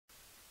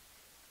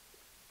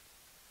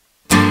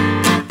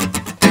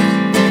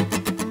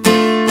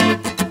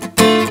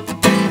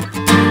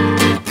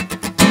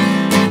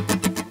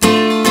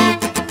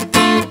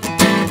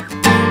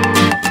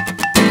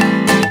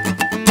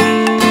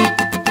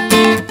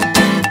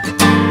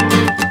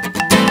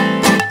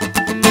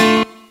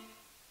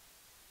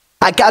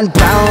I got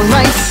brown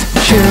rice,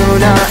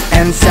 tuna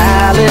and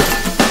salad.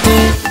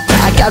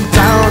 I got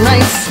brown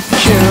rice,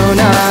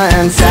 tuna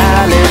and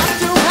salad.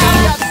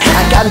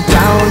 I got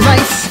brown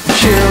rice,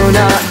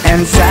 tuna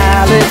and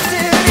salad.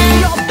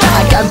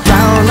 I got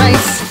brown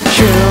rice,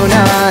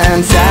 tuna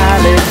and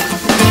salad.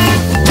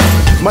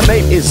 My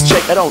name is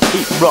Jake, I don't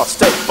eat raw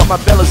steak, but my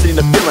belly's in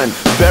the feeling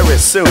very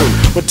soon.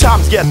 When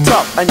times get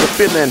tough and you're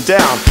feeling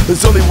down,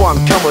 there's only one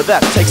comer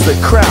that takes the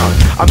crown.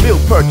 A meal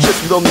purchased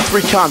with only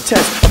 3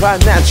 contents, a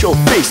financial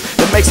feast,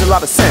 it makes a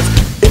lot of sense.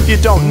 If you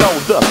don't know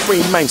the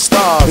 3 main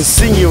stars, then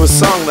sing you a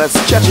song that's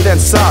catchy than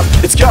sauce.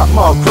 It's got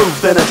more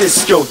groove than a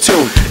disco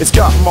tune. It's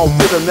got more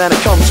rhythm than it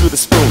comes with a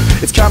spoon.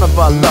 It's kind of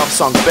a love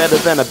song, better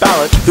than a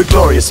ballad. The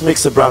glorious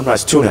mix of brown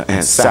rice, tuna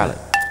and salad.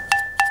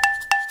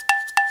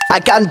 I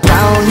got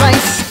brown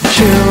rice,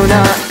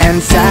 tuna and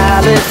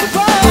salad.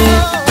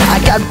 I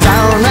got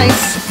brown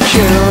rice,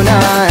 tuna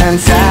and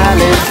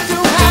salad.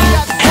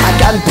 I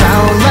got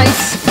brown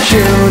rice,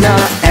 tuna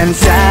and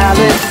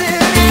salad.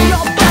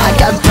 I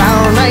got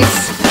brown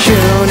rice,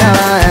 tuna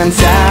and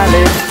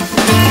salad.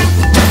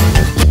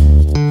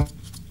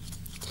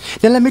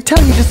 Now let me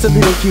tell you just a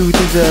little few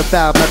things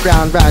about my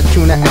brown rice,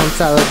 tuna and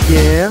salad,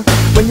 yeah.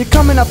 When you're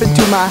coming up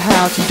into my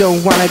house, you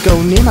don't wanna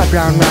go near my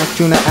brown rice,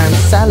 tuna and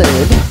salad.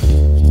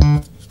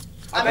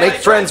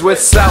 Make friends with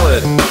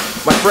salad.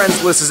 My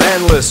friends list is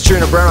endless.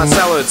 Tuna, brown rice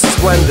salads,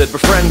 splendid,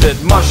 befriended,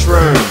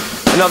 mushroom.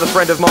 Another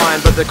friend of mine,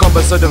 but the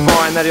combo's so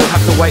divine that he'll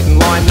have to wait in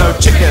line. No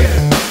chicken.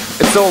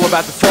 It's all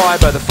about the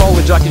fibre, the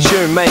foliage I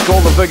consume, make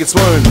all the virgin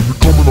swoon.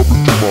 Coming up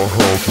into my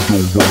house, you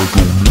don't wanna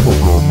go near my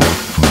brown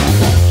rice,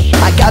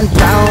 tuna. I got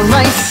brown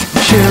rice,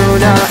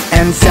 tuna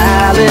and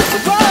salad.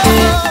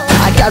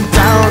 I got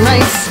brown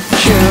rice,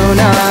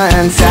 tuna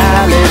and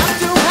salad.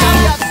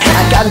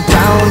 I got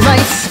brown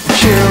rice,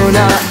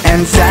 tuna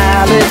and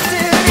salad.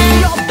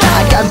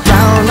 I got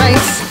brown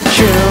rice,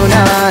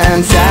 tuna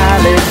and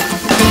salad.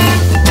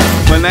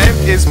 My name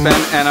is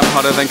Ben and I'm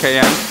hotter than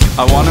Cayenne.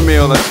 I want a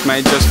meal that's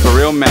made just for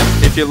real men.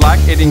 If you like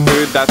eating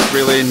food that's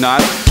really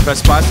nice,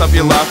 first spice up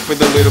your life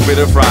with a little bit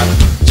of rice.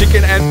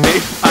 Chicken and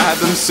beef, I had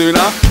them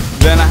sooner.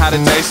 Then I had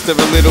a taste of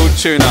a little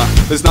tuna.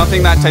 There's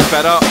nothing that tastes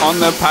better on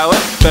the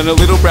palate than a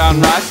little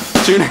brown rice,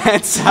 tuna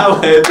and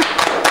salad.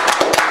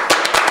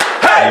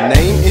 My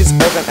name is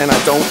Evan and I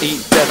don't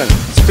eat Devon.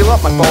 So fill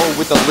up my bowl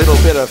with a little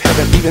bit of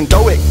heaven. Even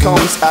though it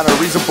comes at a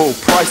reasonable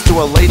price,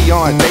 to a lady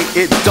on a date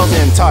it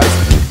doesn't entice.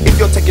 If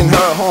you're taking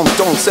her home,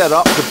 don't set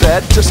up the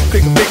bed, just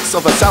pick a mix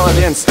of a salad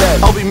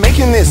instead. I'll be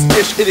making this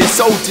dish, it is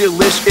so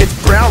delish. It's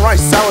brown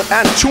rice salad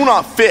and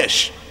tuna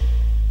fish.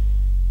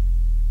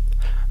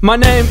 My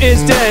name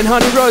is Dan,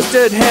 honey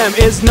roasted ham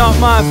is not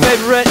my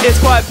favorite, it's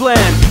quite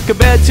bland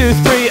compared to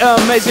 3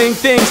 amazing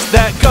things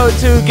that go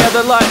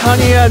together like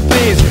honey and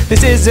bees.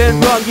 This isn't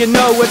wrong, you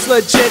know it's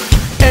legit.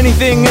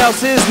 Anything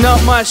else is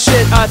not my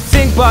shit. I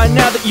think by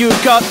now that you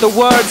got the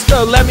words,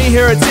 so let me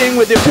hear it sing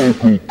with you.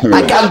 I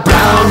got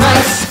brown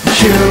rice,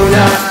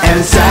 tuna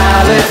and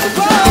salad.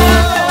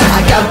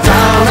 I got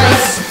brown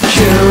rice,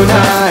 tuna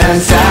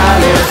and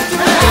salad.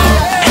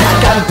 I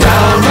got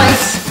brown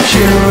rice,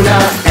 tuna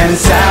and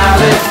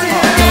salad.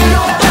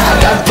 I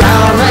got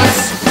brown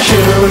rice,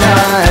 tuna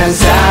and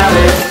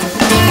salad.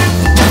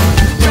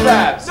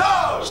 Kebabs.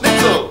 No.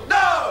 Schnitzel.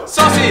 No.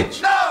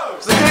 Sausage. No.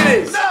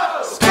 Zucchinis.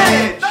 No.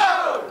 Spinach.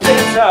 No.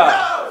 Pizza.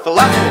 No.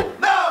 Falafel.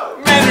 No.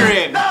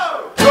 Mandarin.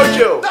 No.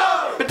 Gochu.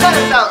 No.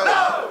 Potato salad.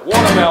 No.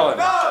 Watermelon.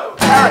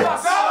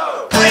 Carrots.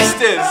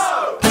 Oysters.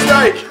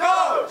 Steak.